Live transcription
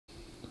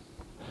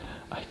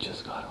I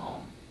just got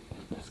home and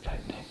this guy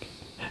Nick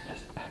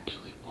has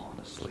actually fallen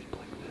asleep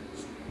like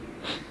this.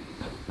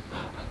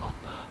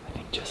 I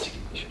think Jesse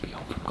should be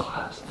home from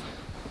class. So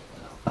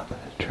I'm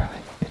gonna try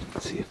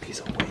and see if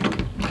he's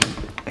awake.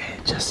 Hey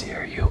Jesse,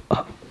 are you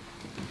up?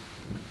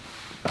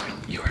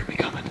 You heard me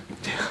coming.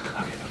 Okay.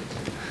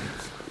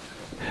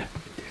 Have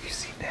you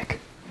seen Nick?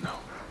 No.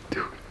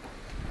 Dude.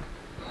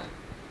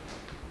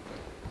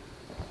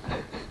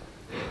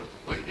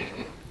 Wait.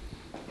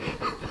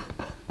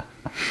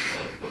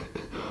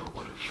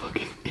 What a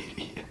fucking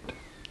idiot.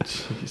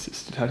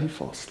 Jesus, dude, how do you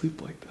fall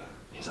asleep like that?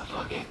 He's a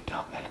fucking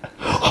dumbass.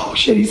 Oh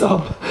shit, he's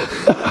up.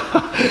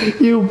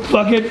 You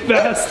fucking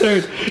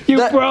bastard.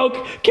 You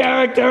broke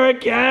character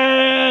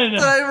again.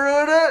 Did I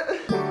ruin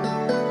it?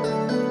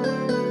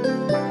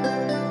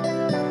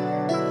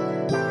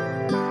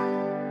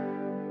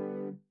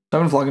 I've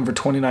been vlogging for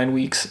 29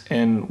 weeks,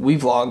 and we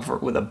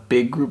vlog with a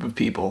big group of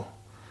people.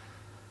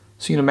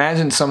 So you can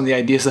imagine some of the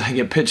ideas that I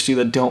get pitched to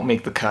that don't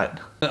make the cut.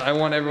 I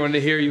want everyone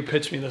to hear you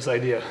pitch me this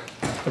idea.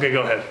 Okay,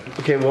 go ahead.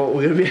 Okay, well,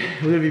 we're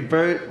gonna be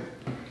bird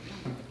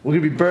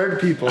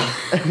people,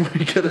 and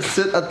we're gonna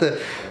sit at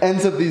the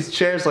ends of these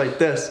chairs like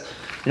this,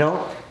 you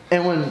know.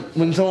 And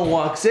when someone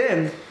walks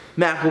in,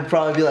 Mac will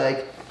probably be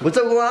like, "What's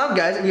up going on,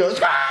 guys?" And we go,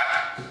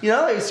 "Squawk!" You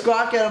know, like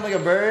squawk at him like a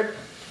bird.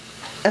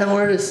 And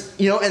we're just,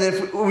 you know, and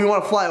if we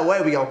want to fly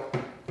away, we go.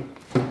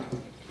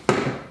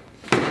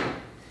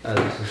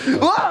 Whoa!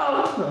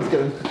 No, I was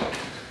kidding.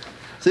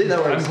 See, that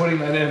works. I'm putting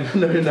that in.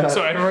 No, you're not.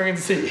 So everyone can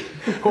see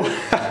what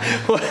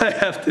I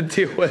have to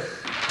deal with.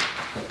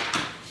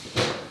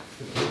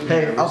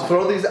 Hey, I'll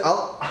throw these.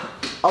 I'll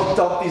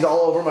dump these all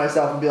over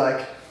myself and be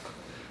like,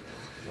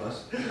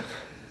 "What?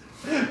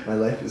 My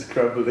life is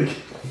crumbling."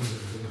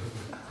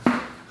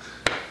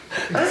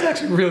 That's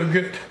actually really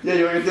good. Yeah,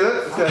 you want me to do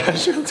it? Okay.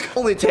 Sure, let's go.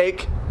 Only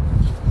take.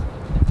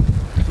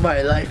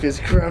 My life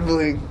is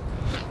crumbling.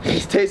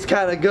 This tastes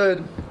kind of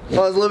good.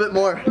 Oh, it's a little bit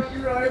more.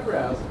 Your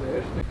eyebrows,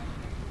 dude.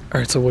 All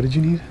right, so what did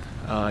you need?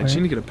 I just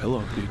need to get a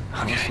pillow, dude.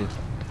 Okay.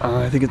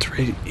 I think it's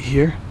right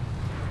here.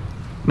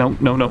 No,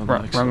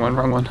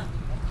 wrong one.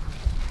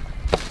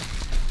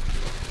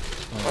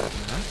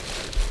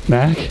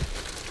 Mac?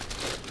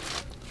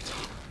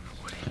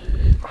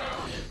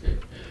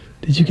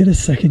 Did you get a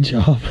second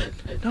job?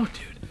 No,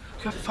 dude.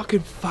 I got fucking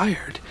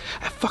fired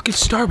at fucking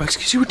Starbucks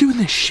because you were doing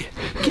this shit.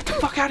 Get the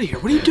fuck out of here.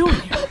 What are you doing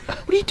here?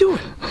 What are you doing?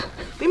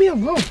 Leave me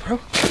alone,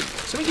 bro.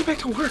 So let me get back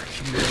to work.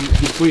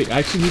 Wait, I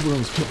actually need one of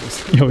those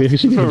pillows. Yo, we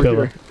actually need a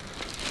pillow.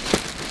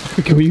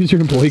 Can we use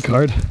your employee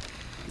card?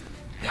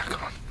 Yeah,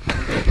 come on.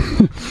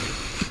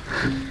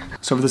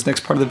 So for this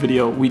next part of the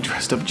video, we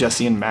dressed up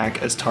Jesse and Mac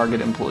as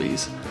Target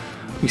employees.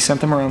 We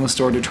sent them around the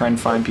store to try and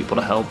find people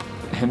to help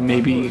and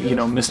maybe, you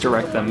know,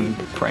 misdirect them and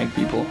prank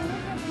people.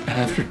 And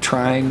after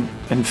trying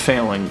and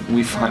failing,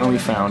 we finally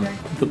found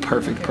the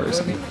perfect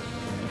person.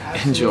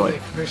 Enjoy.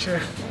 For sure.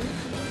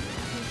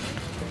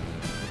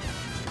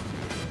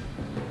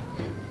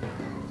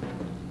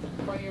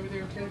 Finding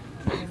everything okay?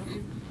 Can I help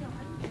you?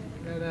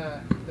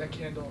 That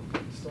candle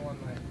still on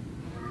my.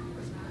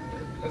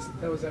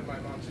 That was at my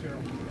mom's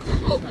funeral.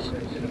 It's not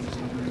great. It doesn't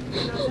smell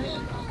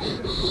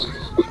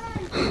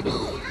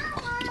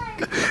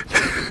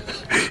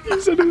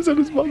He said it was at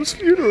his mom's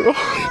funeral.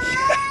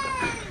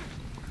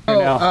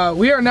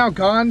 We are now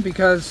gone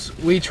because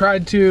we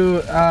tried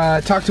to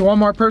talk to one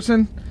more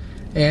person,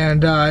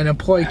 and an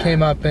employee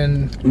came up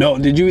and. No,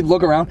 did you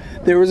look around?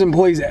 There was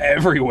employees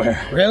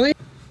everywhere. Really?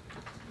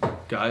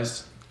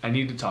 Guys, I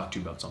need to talk to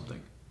you about something.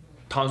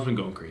 Tom's been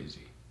going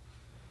crazy.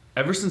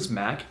 Ever since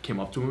Mac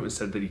came up to him and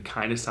said that he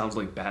kind of sounds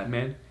like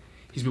Batman,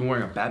 he's been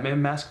wearing a Batman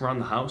mask around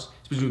the house.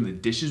 He's been doing the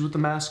dishes with the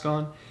mask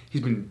on.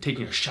 He's been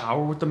taking a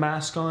shower with the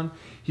mask on.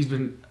 He's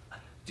been...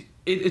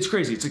 It's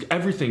crazy. It's like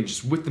everything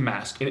just with the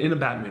mask and in a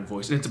Batman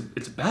voice. And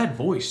it's a bad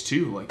voice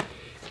too. Like,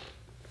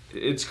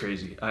 it's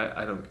crazy.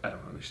 I don't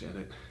understand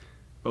it.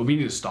 But we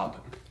need to stop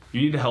him.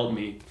 You need to help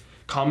me.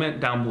 Comment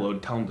down below to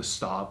tell him to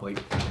stop.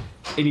 Like,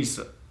 it needs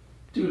to...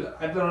 Dude,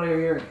 I've been on here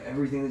hearing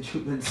everything that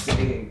you've been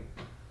saying.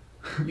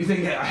 You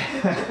think I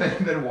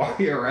haven't been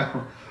walking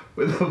around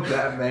with a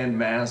Batman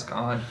mask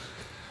on?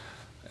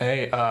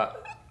 Hey,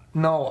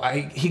 no,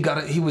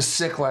 he was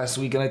sick last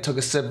week and I took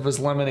a sip of his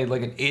lemonade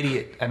like an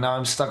idiot and now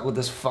I'm stuck with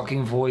this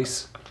fucking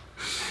voice.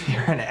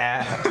 You're an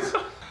ass.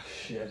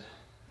 Shit.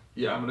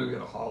 Yeah, I'm gonna go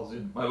get a Halls,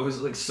 dude. My voice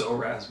is like so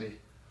raspy.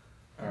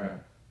 Alright.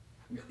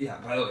 Yeah,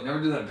 by the way,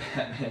 never do that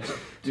Batman.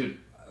 Dude,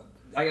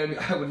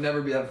 I would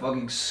never be that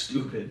fucking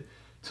stupid.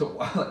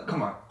 Like,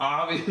 come on,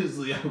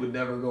 obviously I would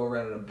never go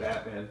around in a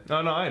Batman. No,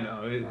 I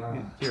know.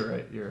 You're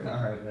right.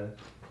 Alright, man.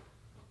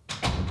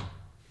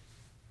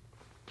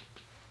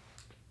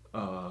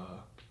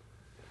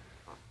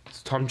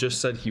 Tom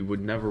just said he would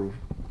never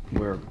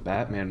wear a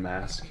Batman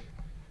mask.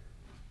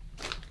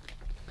 But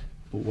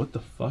what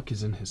the fuck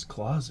is in his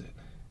closet?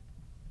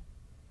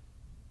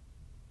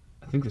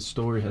 I think the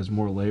story has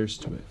more layers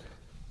to it.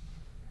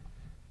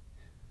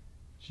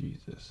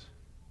 Jesus.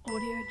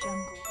 Audio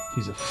Jungle.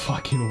 He's a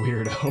fucking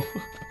weirdo.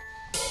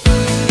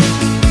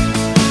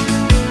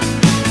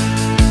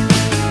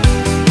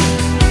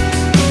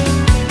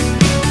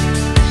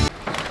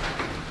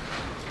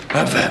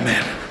 I'm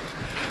Batman.